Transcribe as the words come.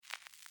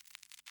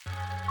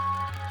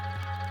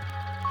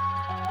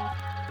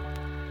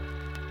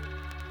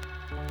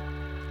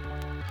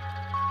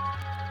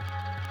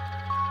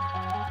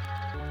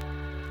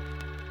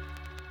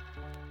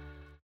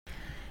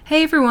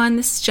Hey everyone,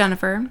 this is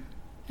Jennifer.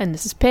 And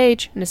this is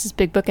Paige, and this is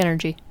Big Book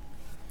Energy.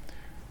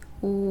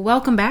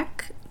 Welcome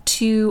back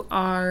to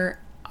our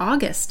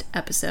August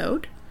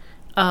episode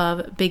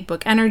of Big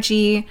Book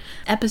Energy,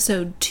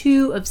 episode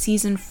 2 of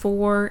season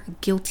 4,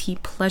 Guilty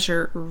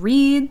Pleasure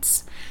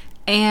Reads.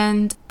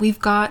 And we've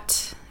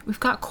got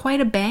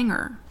quite a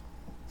banger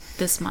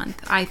this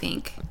month, I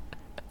think,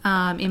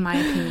 in my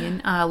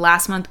opinion.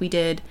 Last month we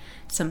did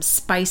some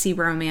spicy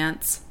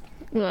romance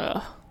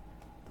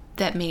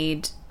that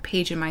made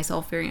Paige and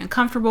myself very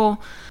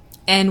uncomfortable,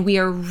 and we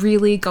are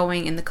really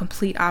going in the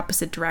complete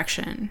opposite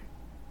direction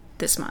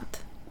this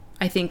month.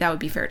 I think that would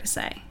be fair to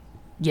say.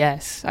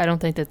 Yes, I don't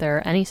think that there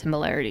are any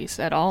similarities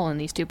at all in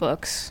these two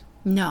books.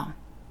 No,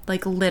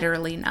 like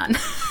literally none.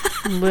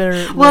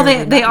 Literally well,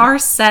 they are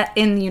set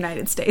in the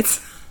United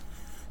States.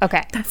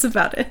 Okay, that's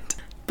about it.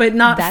 But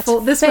not that's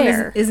full. This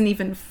fair. one isn't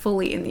even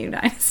fully in the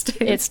United States.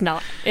 It's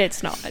not.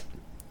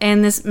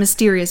 And this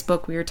mysterious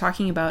book we were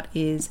talking about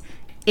is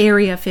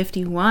Area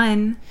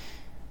 51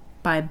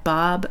 by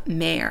Bob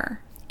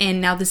Mayer.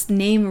 And now this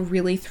name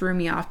really threw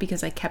me off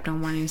because I kept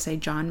on wanting to say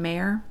John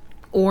Mayer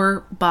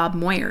or Bob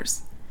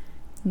Moyers.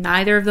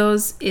 Neither of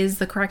those is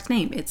the correct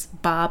name. It's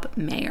Bob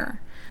Mayer.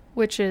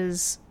 Which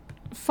is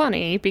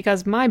funny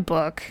because my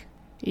book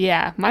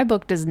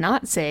does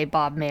not say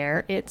Bob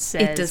Mayer. It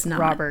says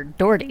Robert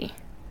Doherty.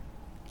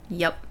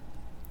 Yep.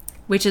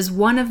 Which is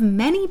one of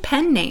many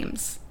pen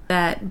names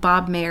that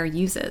Bob Mayer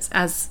uses,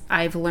 as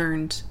I've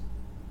learned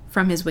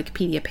from his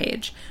Wikipedia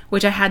page,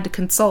 which I had to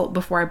consult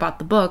before I bought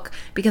the book,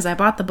 because I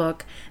bought the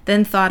book,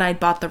 then thought I'd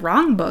bought the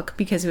wrong book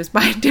because it was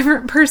by a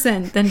different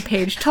person than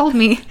Paige told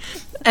me,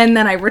 and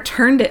then I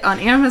returned it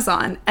on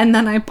Amazon, and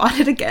then I bought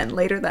it again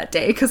later that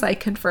day because I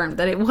confirmed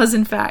that it was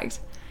in fact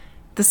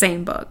the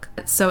same book.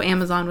 So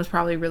Amazon was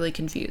probably really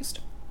confused.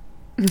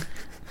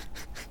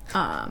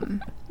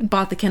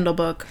 Bought the Kindle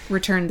book,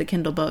 returned the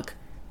Kindle book,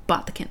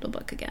 bought the Kindle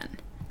book again.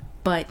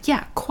 But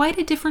yeah, quite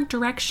a different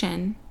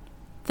direction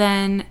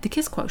than the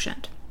Kiss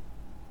Quotient,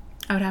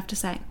 I would have to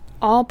say.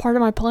 All part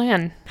of my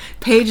plan.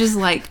 Paige is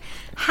like,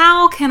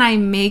 how can I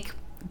make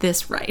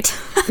this right?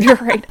 You're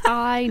right.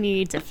 I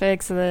need to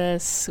fix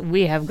this.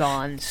 We have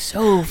gone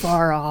so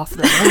far off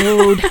the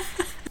road.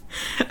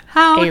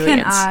 How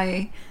can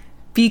I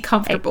be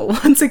comfortable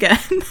once again?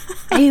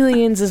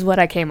 Aliens is what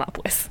I came up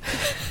with.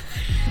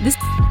 This...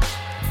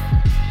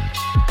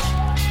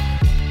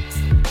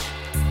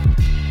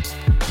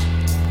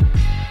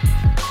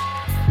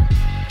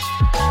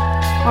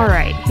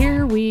 Alright,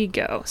 here we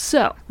go.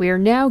 So, we are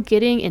now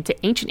getting into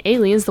Ancient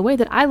Aliens the way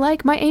that I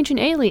like my Ancient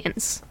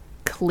Aliens.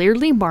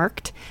 Clearly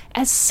marked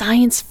as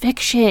science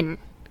fiction.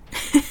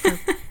 For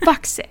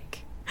fuck's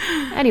sake.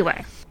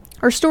 Anyway,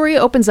 our story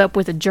opens up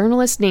with a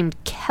journalist named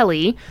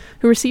Kelly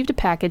who received a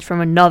package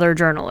from another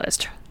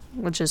journalist,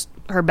 which is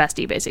her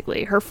bestie,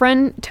 basically. Her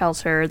friend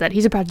tells her that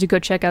he's about to go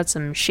check out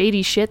some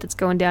shady shit that's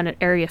going down at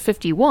Area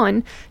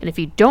 51, and if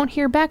you don't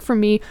hear back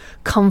from me,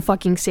 come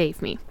fucking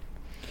save me.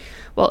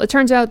 Well, it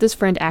turns out this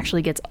friend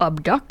actually gets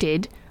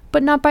abducted,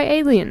 but not by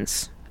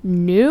aliens.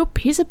 Nope,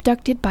 he's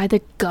abducted by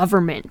the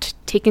government,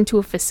 taken to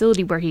a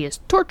facility where he is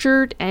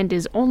tortured and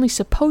is only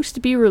supposed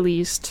to be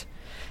released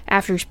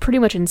after he's pretty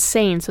much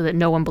insane so that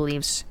no one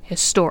believes his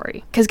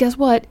story. Because guess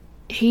what?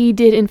 He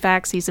did in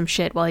fact see some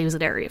shit while he was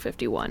at Area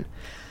 51.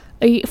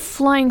 A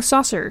flying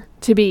saucer,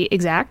 to be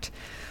exact.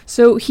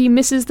 So he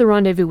misses the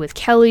rendezvous with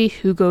Kelly,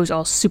 who goes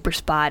all super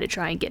spy to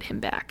try and get him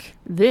back.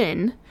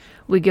 Then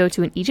we go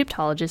to an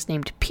Egyptologist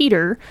named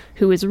Peter,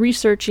 who is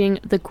researching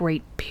the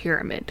Great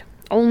Pyramid.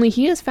 Only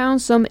he has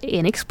found some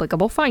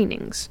inexplicable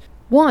findings.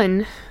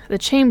 One, the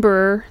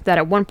chamber that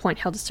at one point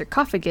held a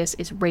sarcophagus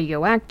is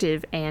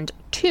radioactive, and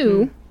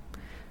two,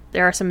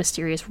 there are some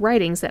mysterious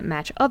writings that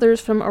match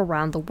others from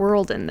around the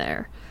world in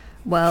there.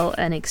 Well,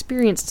 an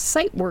experienced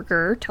site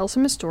worker tells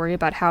him a story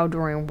about how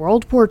during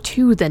World War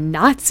II, the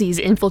Nazis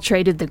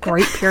infiltrated the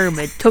Great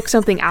Pyramid, took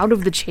something out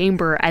of the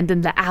chamber, and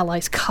then the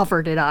Allies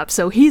covered it up.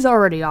 So he's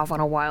already off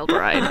on a wild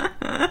ride.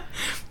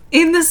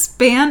 In the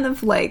span of,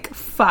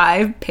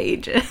 5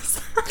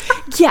 pages.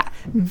 Yeah,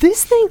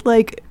 this thing,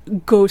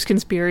 goes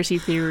conspiracy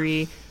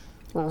theory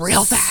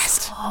real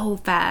fast. So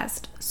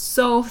fast.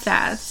 So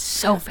fast.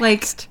 So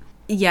fast.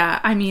 Yeah,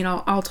 I mean,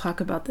 I'll talk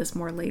about this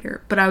more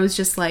later, but I was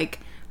just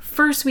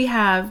first we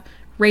have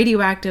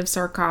radioactive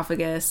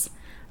sarcophagus,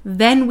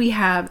 then we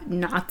have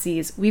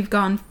Nazis. We've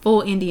gone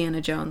full Indiana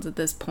Jones at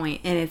this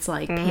point, and it's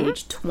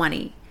page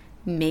 20,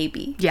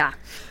 maybe. Yeah.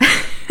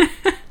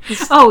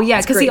 Oh,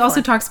 yeah, because he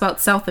also talks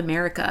about South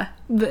America.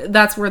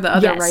 That's where the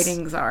other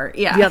writings are.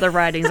 Yeah. The other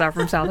writings are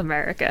from South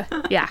America.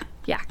 Yeah.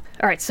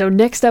 All right, so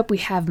next up we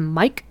have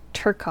Mike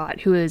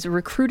Turcotte, who is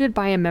recruited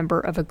by a member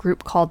of a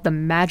group called the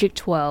Magic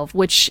 12,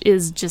 which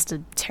is just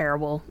a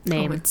terrible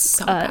name. Oh, it's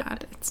so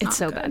bad. It's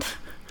so bad.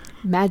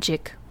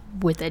 Magic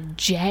with a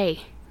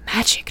J.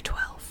 Magic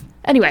 12.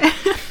 Anyway,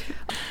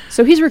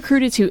 So he's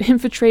recruited to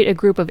infiltrate a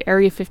group of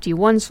Area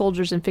 51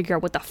 soldiers and figure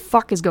out what the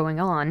fuck is going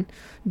on.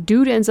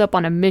 Dude ends up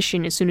on a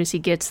mission as soon as he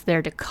gets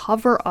there to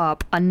cover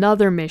up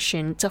another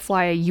mission to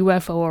fly a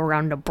UFO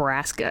around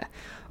Nebraska.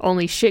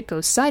 Only shit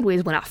goes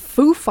sideways when a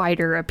Foo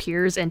Fighter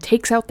appears and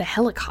takes out the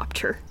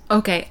helicopter.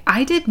 Okay,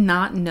 I did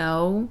not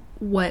know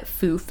what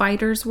Foo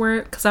Fighters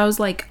were, because I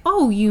was like,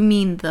 oh, you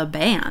mean the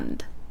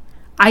band.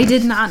 I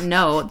did not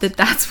know that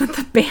that's what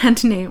the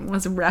band name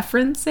was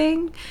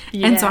referencing.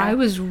 Yeah. And so I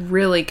was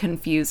really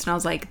confused. And I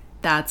was like,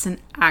 that's an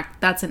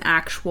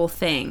actual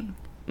thing.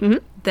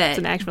 Mm-hmm. That, it's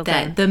an actual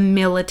that thing. The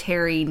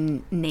military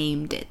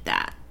named it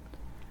that.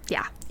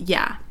 Yeah.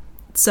 Yeah.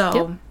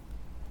 So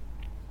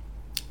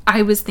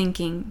I was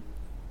thinking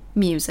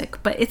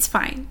music, but it's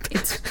fine.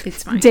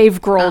 It's fine. Dave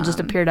Grohl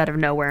just appeared out of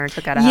nowhere and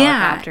took out a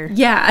helicopter.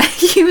 Yeah.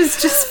 He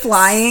was just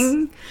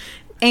flying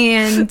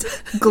and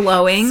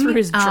glowing. Threw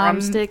his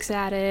drumsticks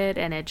at it,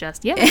 and it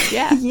just, yeah.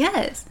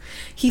 Yes.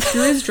 He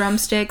threw his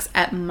drumsticks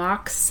at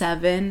Mach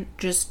 7,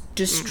 just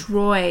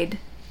destroyed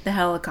the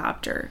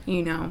helicopter,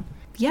 you know.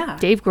 Yeah.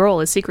 Dave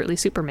Grohl is secretly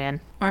Superman.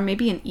 Or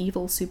maybe an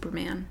evil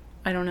Superman.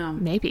 I don't know.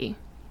 Maybe.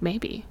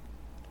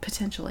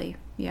 Potentially,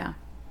 yeah.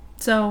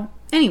 So,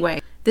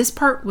 anyway, this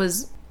part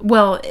was,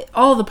 well,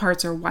 all the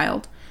parts are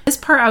wild. This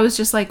part, I was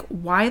just like,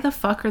 why the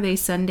fuck are they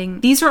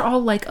sending... These are all,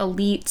 like,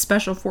 elite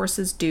special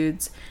forces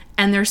dudes,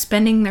 and they're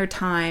spending their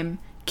time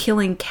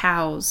killing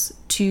cows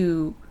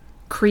to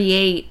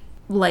create,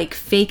 like,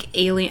 fake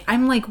alien...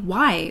 I'm like,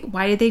 why?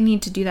 Why did they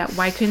need to do that?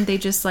 Why couldn't they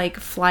just, like,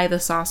 fly the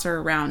saucer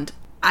around?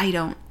 I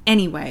don't...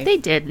 Anyway. They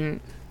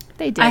didn't.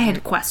 I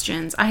had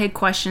questions.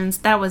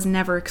 That was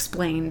never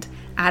explained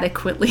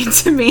adequately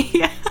to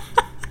me.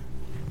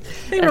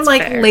 They were,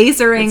 like, fair.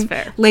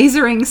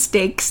 lasering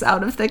steaks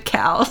out of the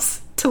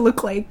cows to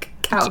look like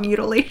cow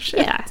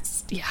mutilation.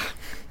 Yeah.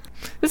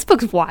 This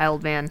book's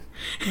wild, man.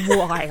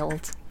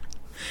 Wild.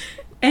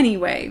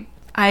 Anyway,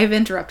 I've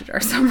interrupted our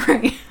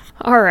summary.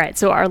 Alright,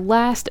 so our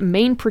last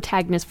main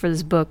protagonist for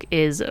this book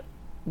is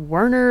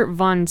Werner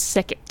von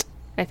Sickert,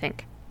 I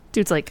think.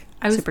 Dude's, like,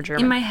 super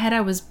German. In my head,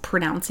 I was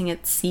pronouncing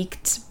it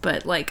Siegt,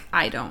 but, like,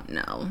 I don't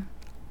know.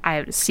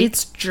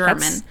 It's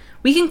German.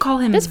 We can call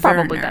him That's Werner.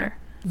 probably better.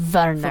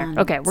 Werner.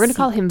 Okay, we're going to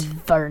call him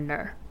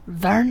Werner.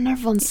 Werner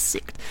von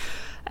Sickert.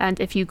 And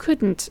if you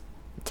couldn't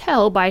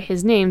tell by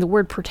his name, the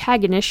word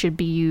protagonist should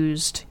be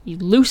used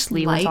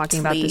loosely when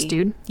talking about this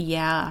dude.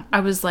 Yeah. I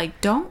was like,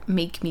 don't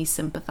make me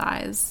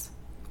sympathize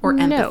or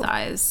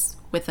empathize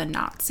with a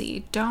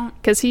Nazi.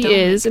 Because he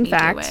is, in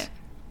fact,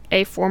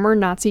 a former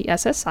Nazi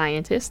SS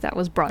scientist that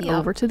was brought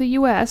over to the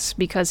US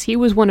because he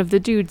was one of the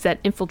dudes that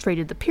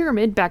infiltrated the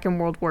pyramid back in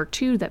World War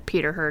II that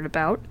Peter heard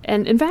about.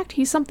 And in fact,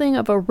 he's something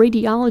of a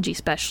radiology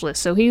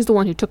specialist, so he's the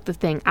one who took the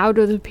thing out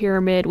of the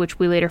pyramid, which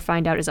we later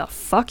find out is a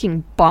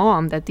fucking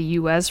bomb that the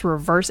US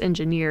reverse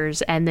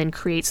engineers and then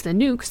creates the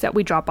nukes that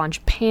we drop on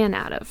Japan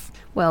out of.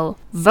 Well,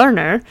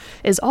 Werner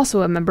is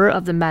also a member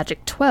of the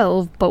Magic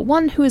 12, but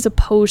one who is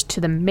opposed to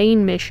the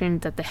main mission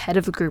that the head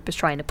of the group is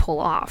trying to pull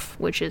off,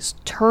 which is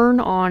turn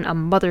on a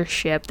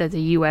mothership that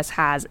the US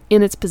has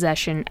in its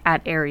possession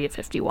at Area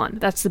 51.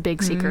 That's the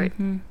big secret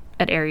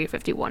at Area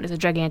 51. It's a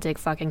gigantic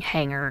fucking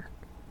hangar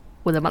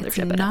with a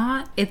mothership in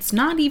it. It's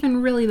not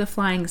even really the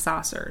flying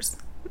saucers.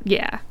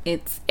 Yeah.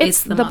 It's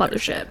the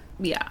mothership.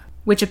 Yeah.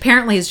 Which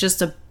apparently is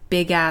just a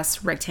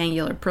big-ass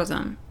rectangular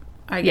prism,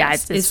 I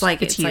guess. Yeah, it's like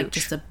huge.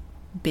 just a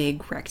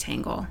big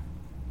rectangle.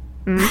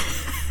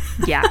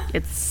 Yeah,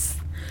 it's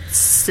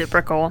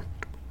super cool.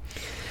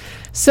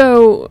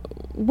 So,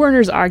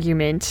 Werner's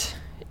argument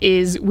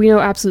is we know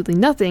absolutely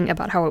nothing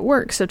about how it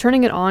works, so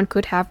turning it on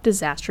could have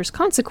disastrous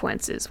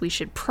consequences. We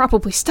should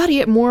probably study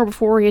it more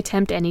before we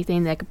attempt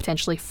anything that could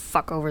potentially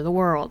fuck over the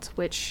world,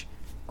 which,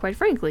 quite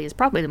frankly, is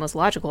probably the most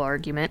logical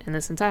argument in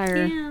this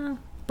entire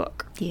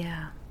book.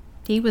 Yeah.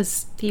 He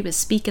was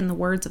speaking the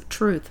words of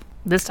truth.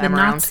 This time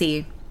around.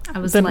 Nazi. I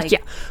was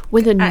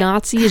when the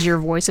Nazi is your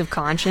voice of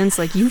conscience,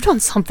 like, you've done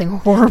something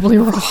horribly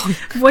wrong.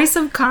 Voice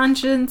of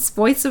conscience,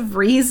 voice of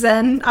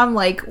reason. I'm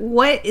like,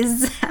 what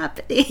is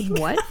happening?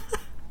 What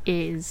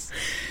is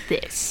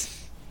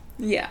this?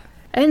 Yeah.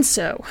 And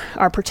so,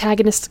 our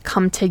protagonists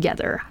come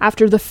together.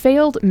 After the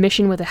failed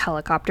mission with a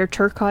helicopter,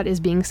 Turcotte is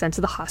being sent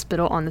to the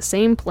hospital on the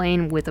same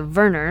plane with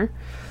Werner,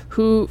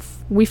 who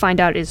we find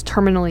out is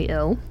terminally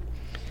ill.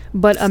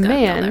 But a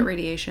man... that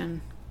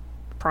radiation.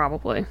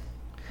 Probably.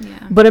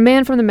 Yeah. But a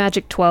man from the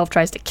Magic 12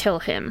 tries to kill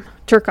him.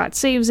 Turcotte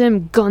saves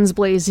him, guns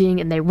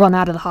blazing, and they run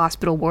out of the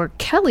hospital where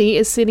Kelly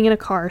is sitting in a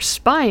car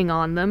spying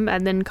on them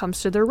and then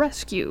comes to their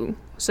rescue.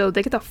 So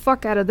they get the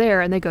fuck out of there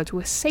and they go to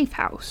a safe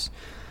house.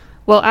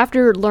 Well,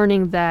 after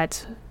learning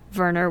that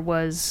Werner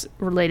was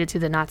related to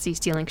the Nazis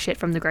stealing shit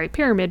from the Great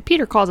Pyramid,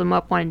 Peter calls him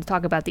up wanting to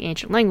talk about the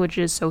ancient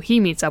languages, so he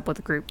meets up with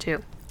the group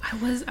too.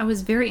 I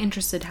was very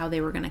interested how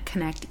they were going to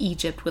connect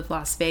Egypt with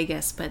Las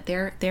Vegas, but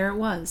there it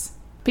was.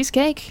 Piece of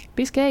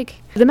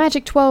cake. The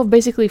Magic 12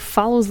 basically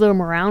follows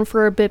them around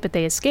for a bit, but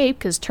they escape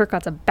because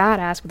Turcotte's a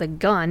badass with a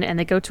gun, and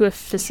they go to a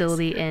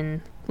facility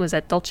in, was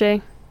that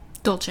Dulce?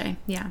 Dulce,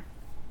 yeah.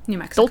 New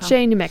Mexico.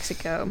 Dulce, New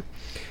Mexico,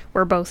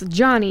 where both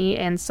Johnny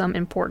is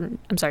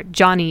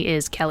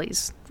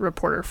Kelly's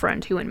reporter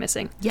friend who went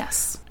missing.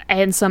 Yes.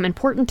 And some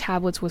important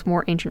tablets with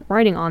more ancient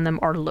writing on them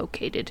are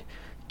located.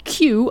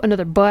 Cue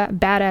another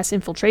badass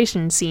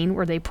infiltration scene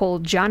where they pull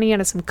Johnny out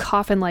of some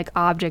coffin-like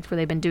object where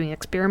they've been doing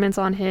experiments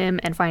on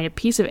him and find a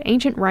piece of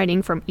ancient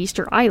writing from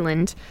Easter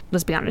Island.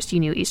 Let's be honest, you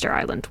knew Easter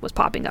Island was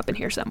popping up in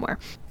here somewhere.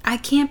 I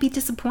can't be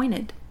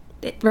disappointed.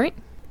 Right?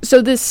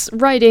 So this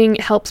writing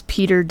helps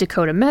Peter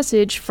decode a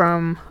message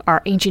from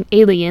our ancient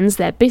aliens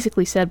that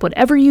basically said,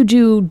 whatever you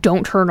do,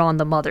 don't turn on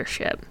the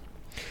mothership.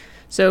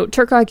 So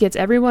Turcotte gets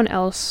everyone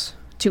else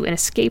to an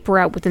escape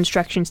route with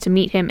instructions to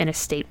meet him in a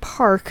state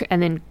park,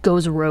 and then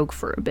goes rogue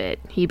for a bit.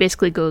 He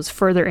basically goes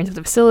further into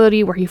the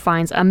facility where he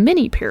finds a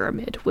mini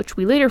pyramid, which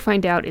we later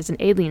find out is an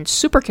alien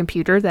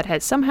supercomputer that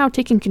has somehow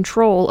taken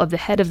control of the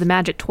head of the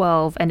Magic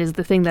 12 and is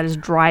the thing that is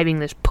driving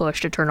this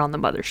push to turn on the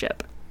mothership.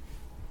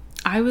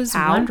 I was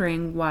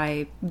wondering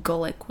why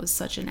Gulick was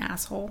such an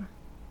asshole.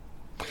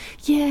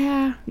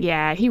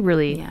 Yeah, he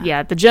really,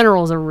 the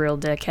general's a real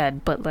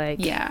dickhead, but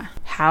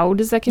how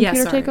does that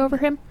computer take over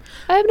him?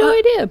 I have no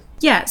idea.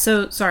 Yeah,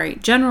 so, sorry,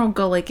 General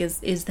Gulick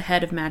is the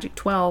head of Magic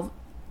 12,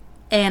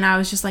 and I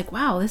was just like,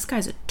 wow, this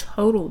guy's a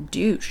total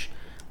douche.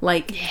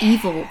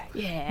 Evil,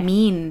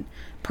 mean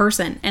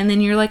person. And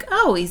then you're like,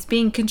 oh, he's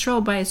being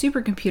controlled by a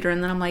supercomputer,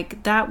 and then I'm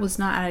like, that was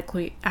not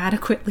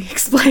adequately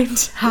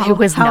explained how it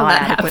was how not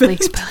that adequately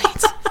happened.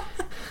 explained.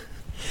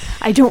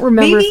 I don't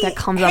remember if that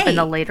comes up in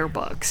the later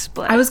books,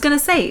 but I was gonna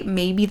say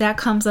maybe that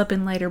comes up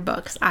in later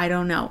books. I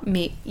don't know.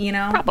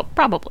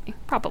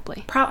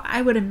 Probably.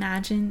 I would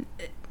imagine.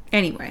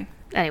 Anyway.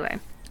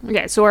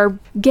 Okay, so our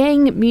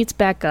gang meets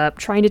back up,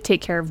 trying to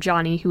take care of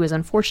Johnny, who is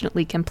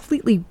unfortunately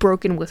completely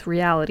broken with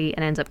reality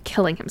and ends up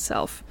killing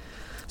himself.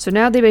 So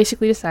now they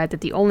basically decide that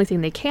the only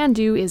thing they can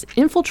do is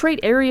infiltrate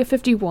Area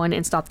 51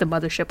 and stop the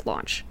mothership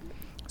launch.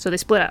 So they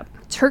split up.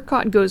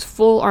 Turcotte goes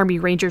full Army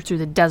Ranger through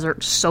the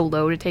desert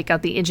solo to take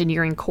out the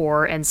engineering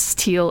corps and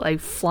steal a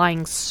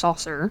flying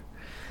saucer.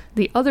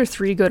 The other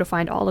three go to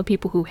find all the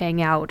people who hang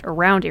out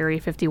around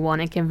Area 51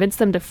 and convince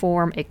them to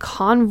form a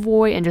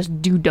convoy and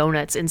just do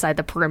donuts inside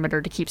the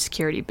perimeter to keep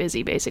security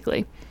busy,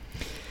 basically.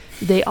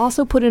 They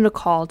also put in a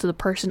call to the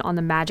person on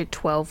the Magic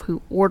 12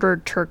 who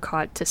ordered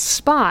Turcotte to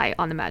spy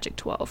on the Magic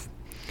 12.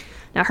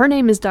 Now, her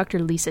name is Dr.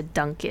 Lisa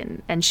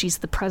Duncan, and she's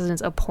the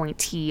president's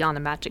appointee on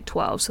the Magic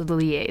 12, so the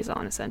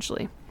liaison,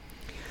 essentially.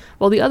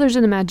 While the others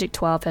in the Magic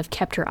 12 have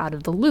kept her out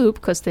of the loop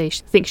because they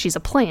think she's a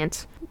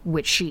plant,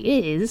 which she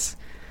is,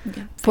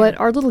 but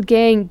our little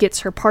gang gets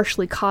her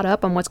partially caught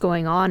up on what's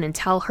going on and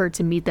tell her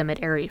to meet them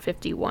at Area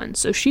 51.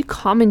 So she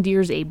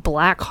commandeers a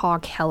Black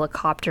Hawk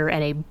helicopter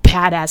and a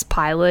badass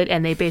pilot,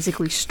 and they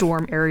basically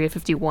storm Area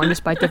 51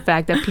 despite the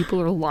fact that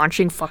people are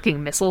launching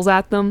fucking missiles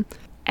at them.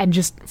 And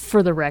just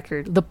for the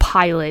record, the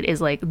pilot is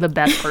the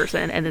best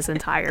person in this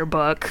entire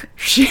book.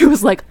 She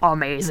was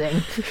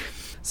amazing.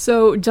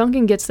 So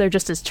Duncan gets there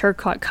just as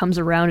Turcotte comes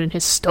around in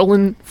his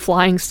stolen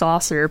flying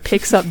saucer,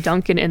 picks up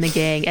Duncan and the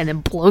gang, and then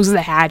blows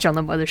the hatch on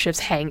the mothership's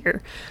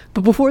hangar.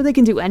 But before they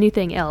can do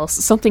anything else,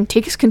 something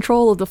takes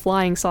control of the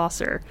flying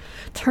saucer.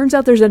 Turns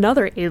out there's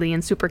another alien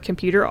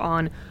supercomputer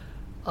on,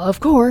 of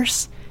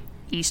course,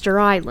 Easter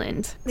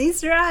Island.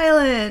 Easter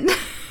Island!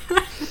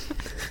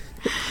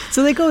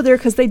 So they go there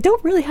because they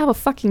don't really have a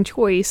fucking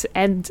choice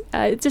and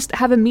just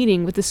have a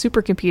meeting with the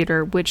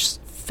supercomputer, which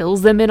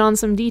fills them in on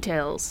some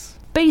details.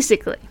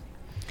 Basically,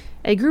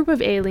 a group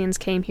of aliens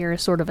came here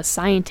as sort of a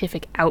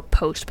scientific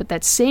outpost, but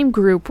that same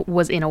group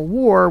was in a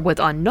war with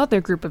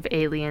another group of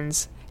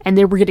aliens, and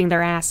they were getting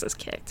their asses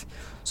kicked.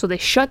 So they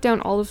shut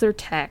down all of their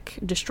tech,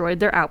 destroyed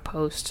their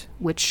outpost,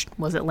 which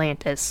was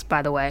Atlantis,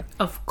 by the way.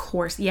 Of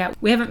course, yeah.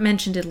 We haven't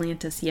mentioned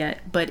Atlantis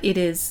yet, but it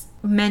is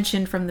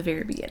mentioned from the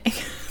very beginning.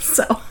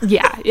 So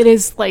yeah, it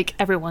is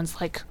everyone's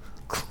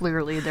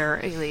clearly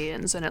they're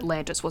aliens and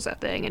Atlantis was a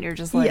thing, and you're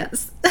just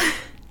yes.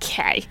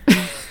 Okay.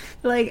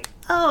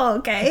 Oh,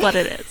 okay. But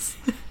it is.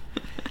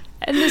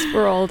 In this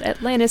world,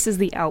 Atlantis is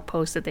the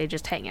outpost that they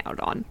just hang out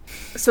on.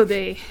 So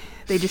they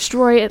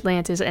destroy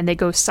Atlantis and they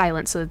go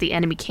silent so that the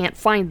enemy can't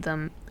find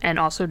them and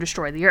also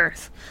destroy the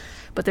Earth.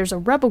 But there's a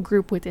rebel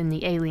group within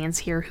the aliens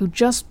here who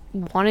just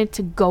wanted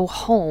to go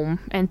home,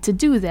 and to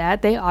do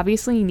that, they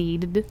obviously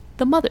needed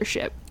the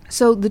mothership.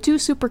 So the two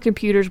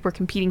supercomputers were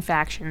competing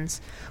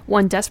factions,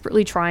 one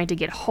desperately trying to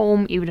get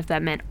home, even if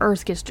that meant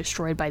Earth gets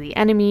destroyed by the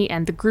enemy,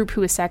 and the group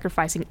who is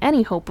sacrificing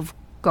any hope of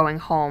going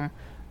home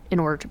in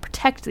order to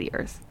protect the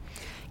Earth.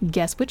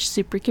 Guess which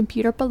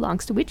supercomputer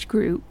belongs to which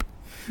group?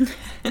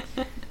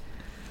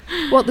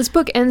 Well, this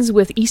book ends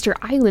with Easter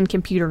Island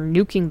computer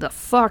nuking the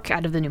fuck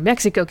out of the New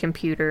Mexico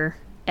computer,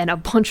 and a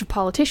bunch of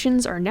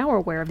politicians are now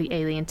aware of the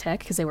alien tech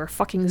because they were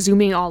fucking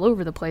zooming all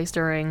over the place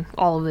during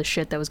all of this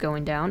shit that was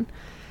going down.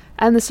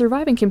 And the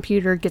surviving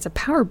computer gets a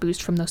power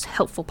boost from those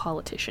helpful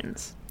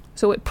politicians.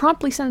 So it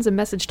promptly sends a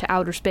message to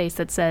outer space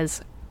that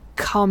says,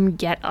 "Come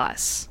get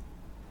us."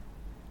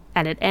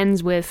 And it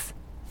ends with,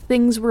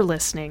 "Things were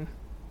listening."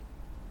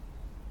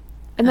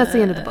 And that's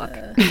the end of the book.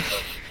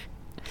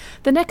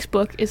 The next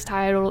book is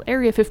titled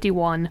Area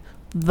 51,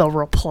 The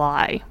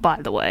Reply,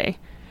 by the way.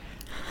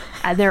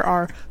 And there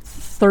are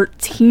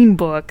 13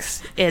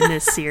 books in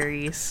this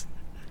series.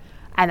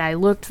 And I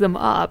looked them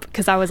up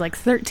because I was like,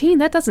 13?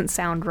 That doesn't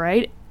sound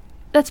right.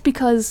 That's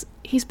because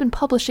he's been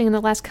publishing in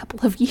the last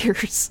couple of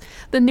years.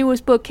 The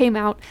newest book came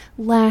out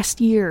last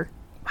year.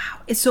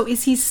 Wow. So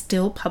is he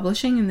still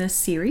publishing in this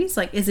series?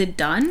 Like, is it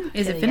done?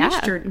 Is it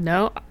finished? Yeah.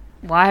 No.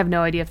 Well, I have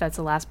no idea if that's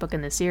the last book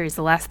in the series.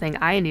 The last thing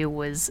I knew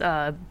was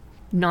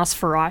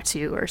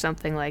Nosferatu or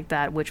something like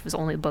that, which was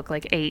only book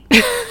like 8.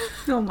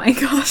 Oh my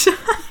gosh.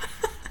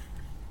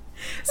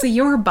 So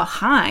you're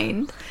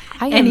behind.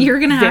 And you're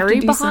going to have to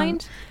do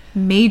behind.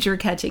 Some major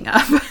catching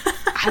up.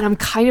 And I'm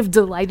kind of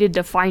delighted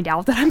to find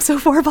out that I'm so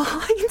far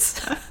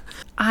behind.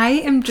 I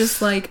am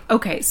just like,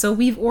 okay, so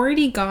we've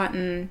already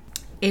gotten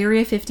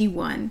Area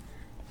 51,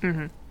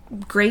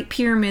 Great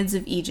Pyramids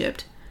of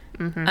Egypt,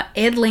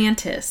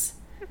 Atlantis,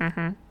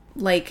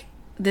 like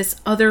this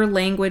other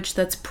language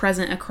that's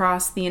present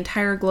across the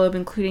entire globe,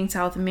 including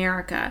South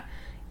America,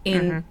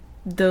 in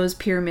those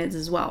pyramids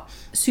as well.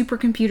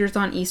 Supercomputers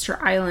on Easter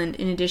Island,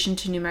 in addition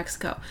to New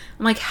Mexico.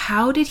 I'm like,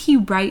 how did he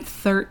write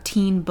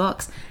 13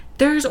 books?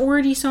 There's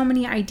already so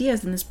many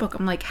ideas in this book.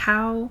 I'm like,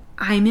 how?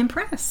 I'm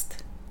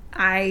impressed.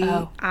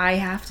 I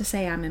have to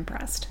say I'm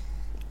impressed.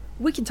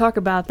 We can talk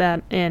about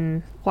that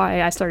in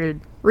why I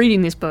started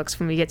reading these books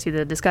when we get to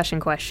the discussion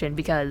question,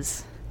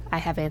 because I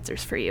have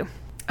answers for you.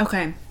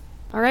 Okay.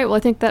 All right, well, I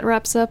think that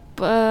wraps up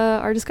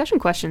our discussion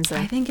questions then.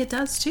 I think it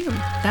does too.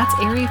 That's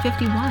Area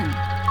 51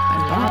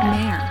 by Bob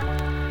Mayer.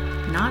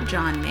 Not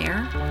John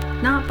Mayer.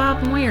 Not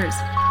Bob Moyers.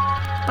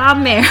 Bob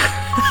Mayer.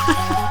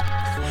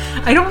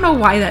 I don't know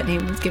why that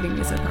name was giving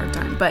me such a hard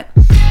time, but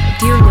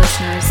dear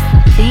listeners,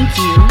 thank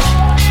you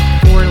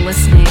for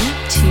listening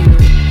to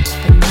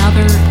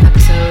another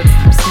episode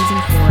of Season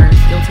 4,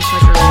 Guilty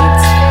Pleasure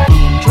Reads. If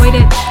you enjoyed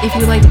it, if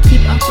you'd like to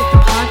keep up with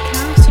the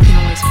podcast, you can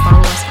always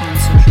follow us on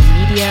social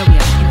media. We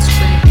have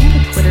Instagram and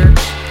a Twitter,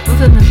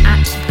 both of them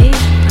at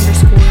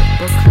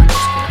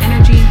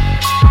big_book_energy.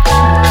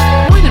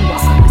 You're more than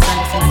welcome to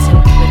send us a message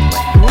with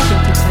what your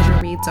Guilty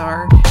Pleasure Reads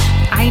are.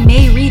 I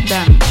may read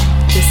them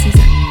this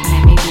season, and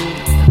I may do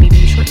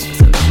maybe a short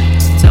episode on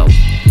it. So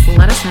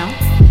let us know.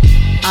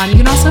 You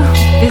can also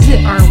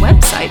visit our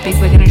website,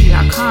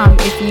 bigbookenergy.com,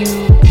 if you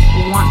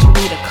want to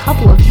read a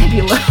couple of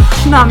Nebula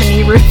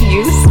nominee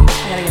reviews. I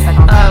gotta get back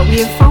on that.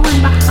 We have fallen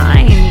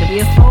behind.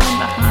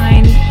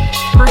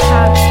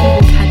 Perhaps we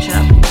will catch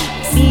up.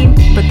 See,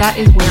 but that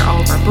is where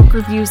all of our book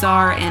reviews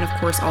are, and of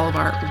course all of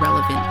our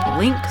relevant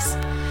links.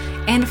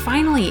 And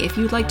finally, if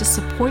you'd like to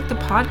support the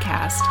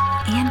podcast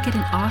and get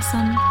an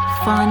awesome,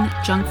 fun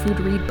junk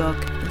food read book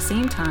at the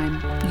same time,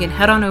 you can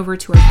head on over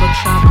to our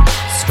bookshop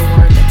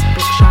store. That's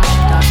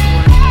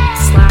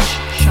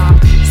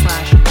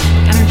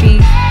bookshop.org/shop/bigbook_energy.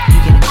 You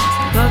get an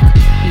awesome book,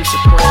 you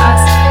support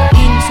us,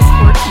 and you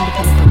support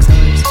independent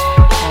booksellers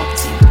all at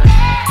the same time.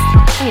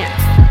 And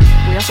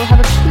we also have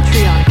a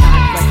Patreon account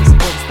if you'd like to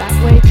support us that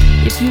way.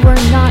 If you are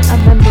not a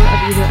member of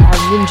either our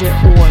Ninja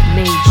or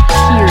Mage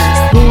tiers,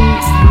 then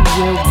you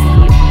will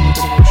be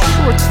getting a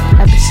short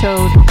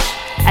episode.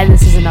 And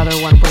this is another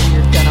one where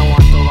you're gonna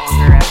want the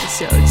longer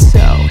episode. So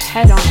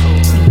head on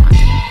over.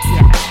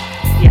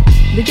 Yeah.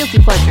 The Guilty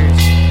Pleasures.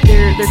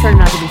 They're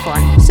turning out to be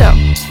fun. So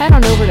head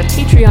on over to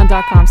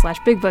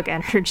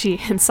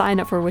patreon.com/bigbookenergy and sign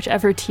up for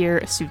whichever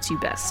tier suits you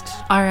best.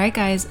 All right,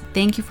 guys.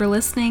 Thank you for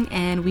listening,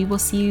 and we will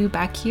see you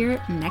back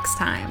here next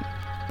time.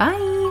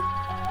 Bye.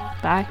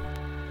 Bye.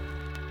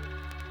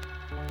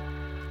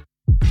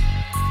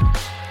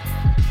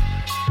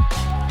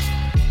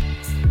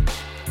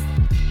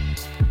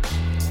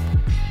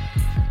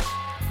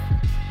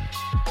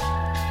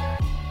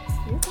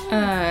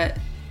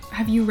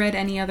 Have you read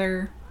any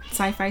other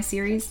sci-fi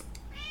series?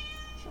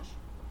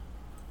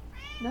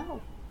 No.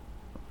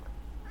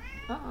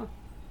 Uh-uh.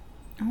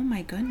 Oh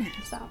my goodness.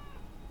 Stop.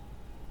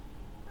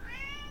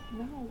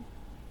 No.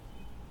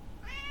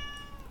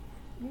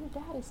 Your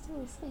dad is still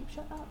asleep.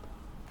 Shut up.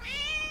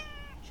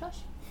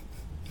 Shush.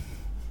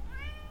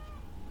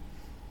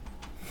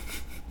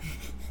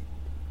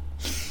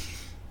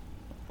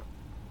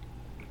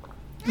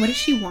 What does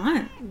she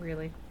want?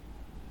 Really?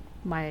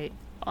 My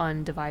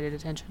undivided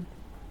attention.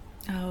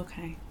 Oh,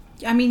 okay.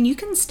 I mean, you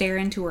can stare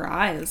into her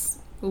eyes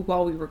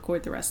while we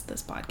record the rest of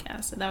this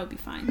podcast, so that would be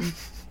fine.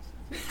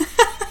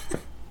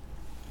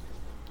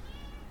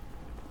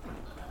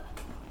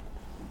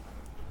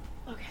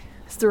 Okay.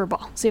 Let's throw a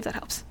ball. See if that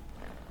helps.